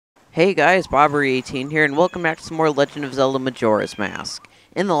Hey guys, Bobbery18 here, and welcome back to some more Legend of Zelda Majora's Mask.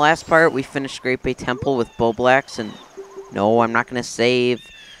 In the last part, we finished Great Bay Temple with Boblax, and no, I'm not going to save.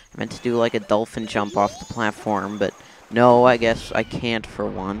 I meant to do like a dolphin jump off the platform, but no, I guess I can't for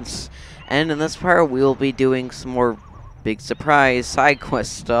once. And in this part, we will be doing some more big surprise side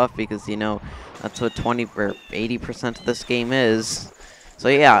quest stuff, because, you know, that's what 20 or 80% of this game is. So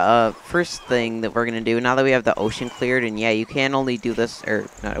yeah, first thing that we're going to do, now that we have the ocean cleared, and yeah, you can only do this, or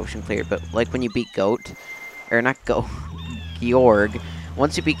not ocean cleared, but like when you beat Goat, or not Goat, Georg.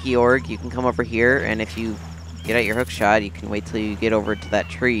 Once you beat Georg, you can come over here, and if you get out your hook shot, you can wait till you get over to that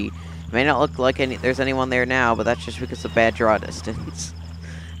tree. It may not look like there's anyone there now, but that's just because of bad draw distance.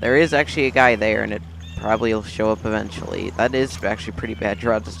 There is actually a guy there, and it probably will show up eventually. That is actually pretty bad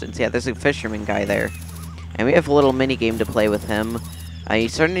draw distance. Yeah, there's a fisherman guy there. And we have a little mini game to play with him. You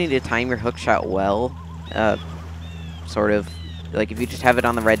sort of need to time your hook shot well. Sort of, like if you just have it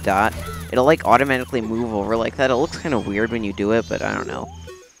on the red dot, it'll like automatically move over like that. It looks kind of weird when you do it, but I don't know.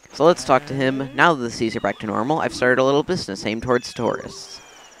 So let's talk to him. Now that the seas are back to normal, I've started a little business aimed towards tourists.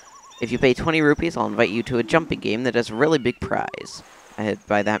 If you pay 20 rupees, I'll invite you to a jumping game that has a really big prize.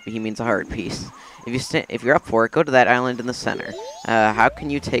 By that, he means a heart piece. If you're up for it, go to that island in the center. How can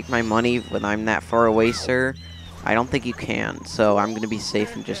you take my money when I'm that far away, sir? I don't think you can, so I'm going to be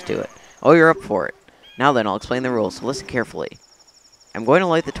safe and just do it. Oh, you're up for it. Now then, I'll explain the rules, so listen carefully. I'm going to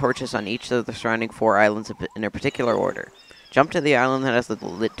light the torches on each of the surrounding 4 islands in a particular order. Jump to the island that has the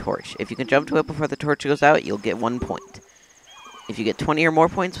lit torch. If you can jump to it before the torch goes out, you'll get 1 point. If you get 20 or more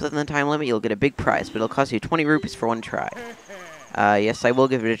points within the time limit, you'll get a big prize, but it'll cost you 20 rupees for 1 try. Yes, I will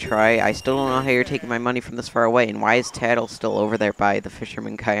give it a try. I still don't know how you're taking my money from this far away, and why is Tattle still over there by the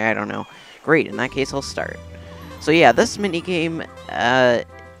fisherman guy? I don't know. Great, in that case, I'll start. So yeah, this minigame,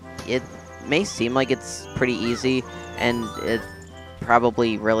 it may seem like it's pretty easy, and it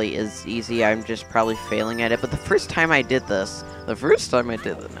probably really is easy. I'm just probably failing at it. But the first time I did this, I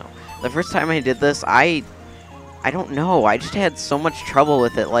don't know. I just had so much trouble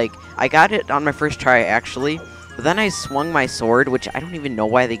with it. Like, I got it on my first try, actually, but then I swung my sword, which I don't even know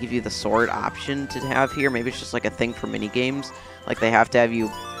why they give you the sword option to have here. Maybe it's just like a thing for minigames. Like, they have to have you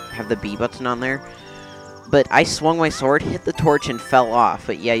have the B button on there. But I swung my sword, hit the torch, and fell off.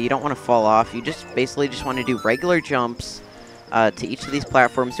 But yeah, you don't want to fall off. You just basically just want to do regular jumps to each of these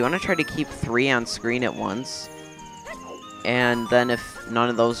platforms. You want to try to keep 3 on screen at once. And then if none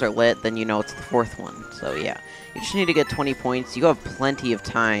of those are lit, then you know it's the 4th one. So yeah, you just need to get 20 points. You have plenty of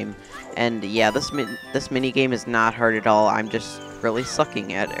time. And yeah, this mini game is not hard at all. I'm just really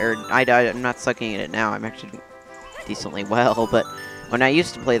sucking at it. Or I'm not sucking at it now. I'm actually doing decently well, but when I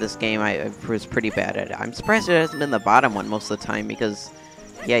used to play this game, I was pretty bad at it. I'm surprised it hasn't been the bottom one most of the time, because,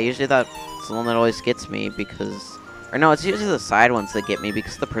 yeah, usually that's the one that always gets me, because, or no, it's usually the side ones that get me,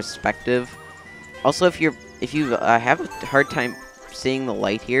 because of the perspective. Also, if you have a hard time seeing the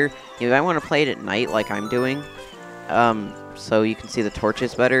light here, you might want to play it at night, like I'm doing, so you can see the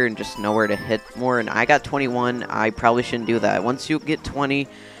torches better and just know where to hit more. And I got 21. I probably shouldn't do that. Once you get 20...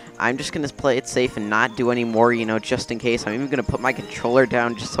 I'm just going to play it safe and not do any more, you know, just in case. I'm even going to put my controller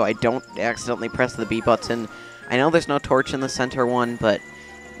down just so I don't accidentally press the B button. I know there's no torch in the center one, but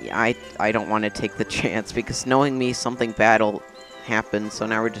yeah, I don't want to take the chance, because knowing me, something bad will happen. So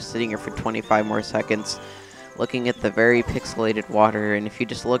now we're just sitting here for 25 more seconds looking at the very pixelated water, and if you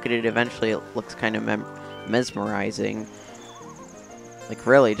just look at it, eventually it looks kind of mesmerizing. Like,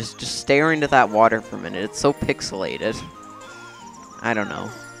 really, just stare into that water for a minute. It's so pixelated. I don't know.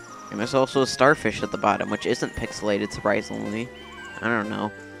 And there's also a starfish at the bottom, which isn't pixelated, surprisingly. I don't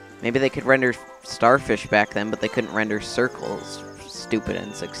know. Maybe they could render starfish back then, but they couldn't render circles. Stupid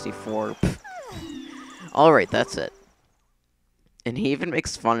N64. Alright, that's it. And he even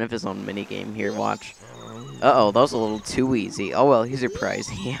makes fun of his own minigame here, watch. Uh-oh, that was a little too easy. Oh well, here's your prize.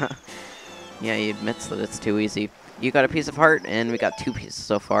 Yeah. Yeah, he admits that it's too easy. You got a piece of heart, and we got 2 pieces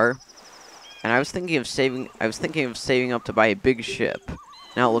so far. And I was thinking of saving up to buy a big ship.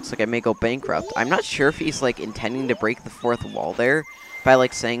 Now it looks like I may go bankrupt. I'm not sure if he's, like, intending to break the 4th wall there by,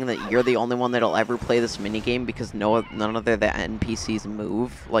 like, saying that you're the only one that'll ever play this minigame because none of the NPCs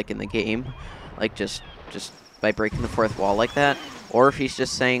move, like, in the game. Like, just by breaking the 4th wall like that. Or if he's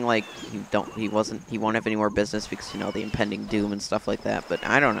just saying, like, he won't have any more business because, you know, the impending doom and stuff like that. But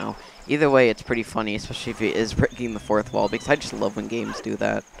I don't know. Either way, it's pretty funny, especially if he is breaking the 4th wall, because I just love when games do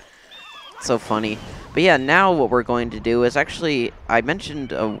that. So funny. But yeah, now what we're going to do is actually, I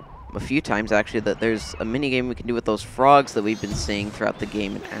mentioned a few times actually that there's a minigame we can do with those frogs that we've been seeing throughout the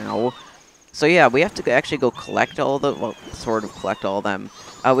game now. So yeah, we have to actually go collect all the, well, sort of collect all of them.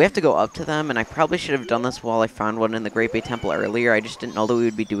 We have to go up to them, and I probably should have done this while I found one in the Great Bay Temple earlier. I just didn't know that we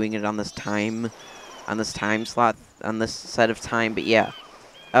would be doing it on this time slot, on this set of time. But yeah,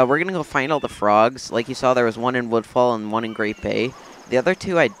 we're gonna go find all the frogs. Like you saw, there was one in Woodfall and one in Great Bay. The other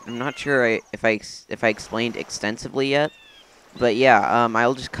two, I'm not sure if I explained extensively yet. But yeah,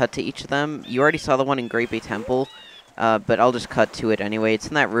 I'll just cut to each of them. You already saw the one in Great Bay Temple. But I'll just cut to it anyway. It's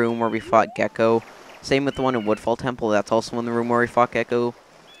in that room where we fought Gecko. Same with the one in Woodfall Temple. That's also in the room where we fought Gecko.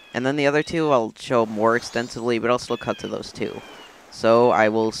 And then the other two I'll show more extensively, but I'll still cut to those two. So I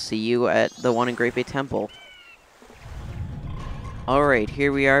will see you at the one in Great Bay Temple. Alright,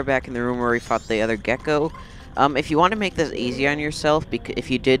 here we are back in the room where we fought the other Gecko. If you want to make this easy on yourself, if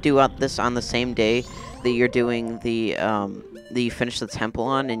you did do this on the same day that you're doing the that you finish the temple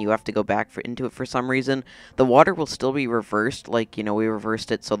on, and you have to go back into it for some reason, the water will still be reversed. Like, you know, we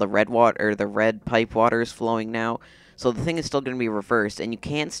reversed it, so the red pipe water is flowing now. So the thing is still going to be reversed, and you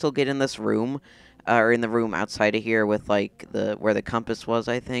can still get in this room, or in the room outside of here with like where the compass was,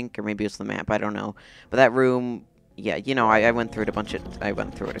 I think, or maybe it's the map. I don't know, but that room. Yeah, you know, I went through it I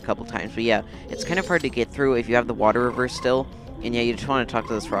went through it a couple times, but yeah, it's kind of hard to get through if you have the water reverse still. And yeah, you just want to talk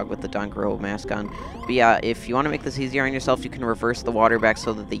to this frog with the Donkero mask on. But yeah, if you want to make this easier on yourself, you can reverse the water back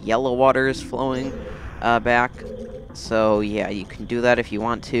so that the yellow water is flowing back. So yeah, you can do that if you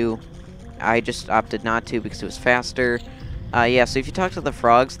want to. I just opted not to because it was faster. Yeah, so if you talk to the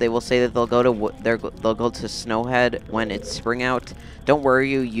frogs, they will say that they'll go to Snowhead when it's spring out. Don't worry,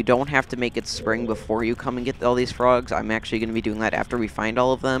 you don't have to make it spring before you come and get all these frogs. I'm actually going to be doing that after we find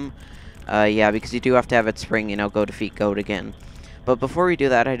all of them. Yeah, because you do have to have it spring, you know, go defeat Goat again. But before we do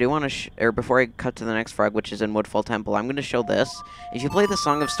that, I do want to, before I cut to the next frog, which is in Woodfall Temple, I'm going to show this. If you play the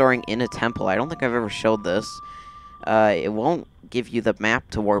Song of Storing in a temple, I don't think I've ever showed this. It won't give you the map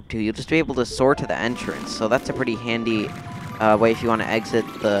to warp to. You'll just be able to soar to the entrance. So that's a pretty handy way if you want to exit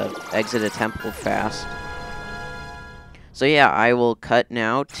a temple fast. So yeah, I will cut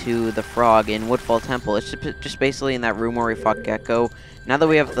now to the frog in Woodfall Temple. It's just basically in that room where we fought Gecko. Now that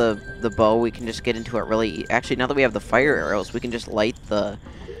we have the bow, we can just get into it really. Actually, now that we have the fire arrows, we can just light that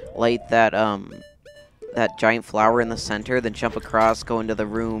giant flower in the center, then jump across, go into the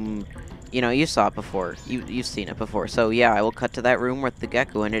room. You know, you saw it before. You've seen it before. So yeah, I will cut to that room with the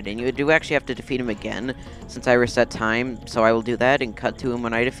Gecko in it, and you do actually have to defeat him again since I reset time. So I will do that and cut to him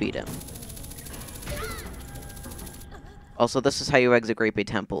when I defeat him. Also, this is how you exit Great Bay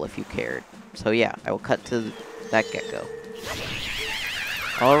Temple if you cared. So yeah, I will cut to that Gecko.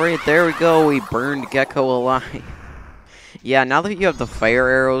 Alright, there we go. We burned Gecko alive. Yeah, now that you have the fire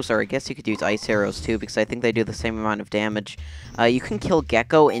arrows, or I guess you could use ice arrows too, because I think they do the same amount of damage, you can kill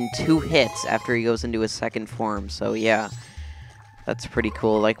Gecko in 2 hits after he goes into his second form. So yeah, that's pretty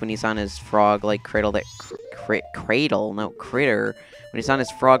cool. Like when he's on his frog-like critter. When he's on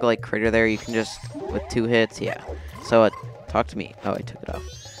his frog-like critter there, you can just, with 2 hits, yeah. So, talk to me. Oh, I took it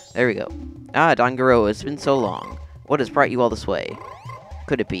off. There we go. Ah, Dongero, it's been so long. What has brought you all this way?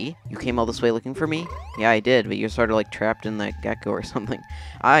 Could it be? You came all this way looking for me? Yeah, I did, but you're sort of like trapped in that gecko or something.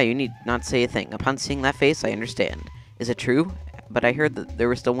 Ah, you need not say a thing. Upon seeing that face, I understand. Is it true? But I heard that there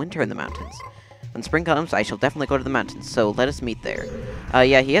was still winter in the mountains. When spring comes, I shall definitely go to the mountains, so let us meet there.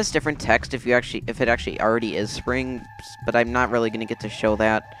 Yeah, he has different text if it actually already is spring, but I'm not really going to get to show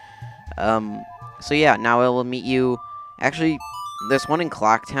that. So yeah, now I will meet you. Actually, there's one in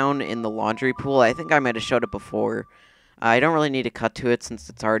Clocktown in the laundry pool. I think I might have showed it before. I don't really need to cut to it since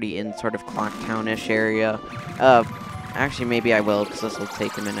it's already in sort of Clocktown-ish area. Actually, maybe I will, because this will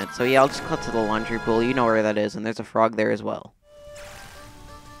take a minute. So yeah, I'll just cut to the laundry pool. You know where that is, and there's a frog there as well.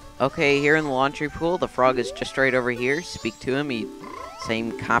 Okay, here in the laundry pool, the frog is just right over here. Speak to him.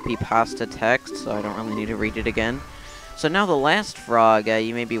 Same copy pasta text, so I don't really need to read it again. So now the last frog,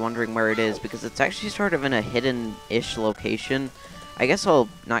 you may be wondering where it is, because it's actually sort of in a hidden-ish location. I guess I'll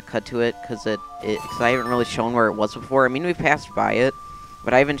not cut to it, because I haven't really shown where it was before. I mean, we passed by it,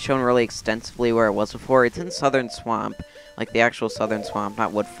 but I haven't shown really extensively where it was before. It's in Southern Swamp, like the actual Southern Swamp,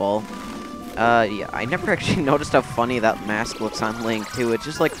 not Woodfall. Yeah, I never actually noticed how funny that mask looks on Link, too. It's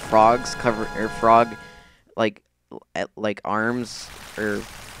just like frogs like arms, or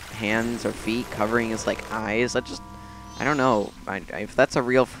hands, or feet covering his, like, eyes. I don't know. If that's a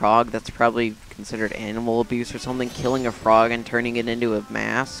real frog, that's probably considered animal abuse or something. Killing a frog and turning it into a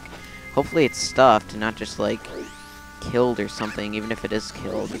mask. Hopefully it's stuffed and not just, like, killed or something, even if it is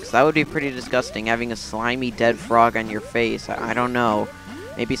killed. Because that would be pretty disgusting, having a slimy dead frog on your face. I don't know.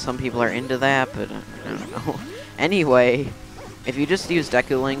 Maybe some people are into that, but I don't know. Anyway, if you just use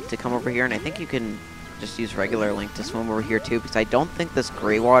Deku Link to come over here, and I think you can just use regular Link to swim over here too, because I don't think this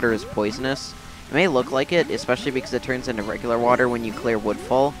gray water is poisonous. It may look like it, especially because it turns into regular water when you clear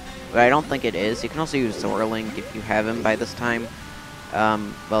Woodfall, but I don't think it is. You can also use Zora Link if you have him by this time.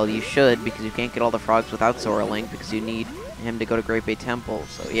 Well, you should, because you can't get all the frogs without Zora Link, because you need him to go to Great Bay Temple,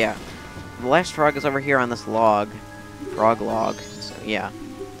 so yeah. The last frog is over here on this log. Frog log, so yeah.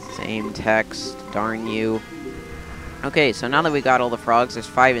 Same text, darn you. Okay, so now that we got all the frogs, there's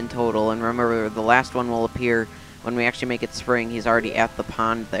 5 in total, and remember, the last one will appear when we actually make it spring. He's already at the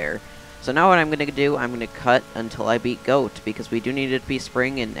pond there. So now what I'm going to do, I'm going to cut until I beat Goat, because we do need it to be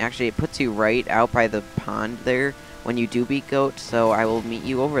spring, and actually it puts you right out by the pond there when you do beat Goat, so I will meet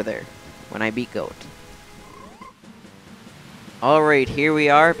you over there when I beat Goat. Alright, here we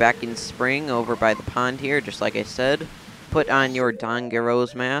are, back in spring, over by the pond here, just like I said. Put on your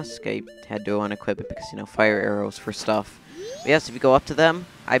Dongero's mask. I had to unequip it because, you know, fire arrows for stuff. But yes, if you go up to them,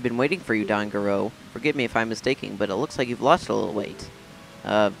 I've been waiting for you, Dongero. Forgive me if I'm mistaken, but it looks like you've lost a little weight.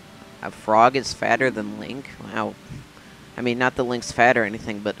 A frog is fatter than Link? Wow. I mean, not that Link's fat or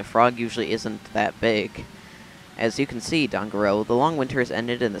anything, but a frog usually isn't that big. As you can see, Dongero, the long winter has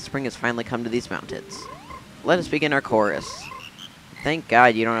ended and the spring has finally come to these mountains. Let us begin our chorus. Thank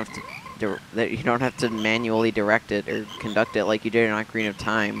God you don't have to manually direct it or conduct it like you did in Ocarina of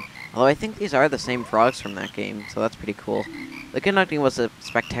Time. Although I think these are the same frogs from that game, so that's pretty cool. The conducting was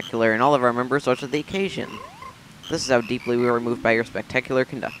spectacular, and all of our members rose to the occasion. This is how deeply we were moved by your spectacular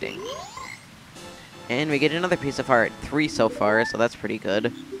conducting. And we get another piece of art, 3 so far, so that's pretty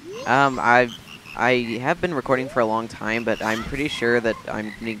good. I have been recording for a long time, but I'm pretty sure that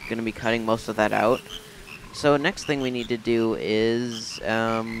I'm going to be cutting most of that out. So next thing we need to do is,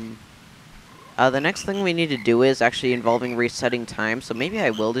 the next thing we need to do is actually involving resetting time, so maybe I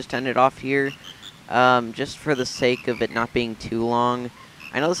will just end it off here, just for the sake of it not being too long.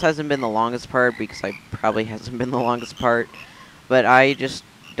 I know this hasn't been the longest part, because I probably hasn't been the longest part, but I just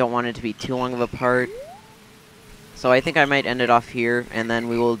don't want it to be too long of a part. So I think I might end it off here, and then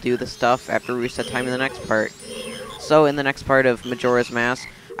we will do the stuff after reset time in the next part. So in the next part of Majora's Mask,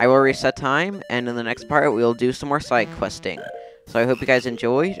 I will reset time, and in the next part we will do some more side questing. So I hope you guys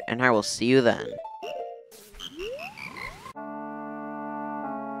enjoyed, and I will see you then.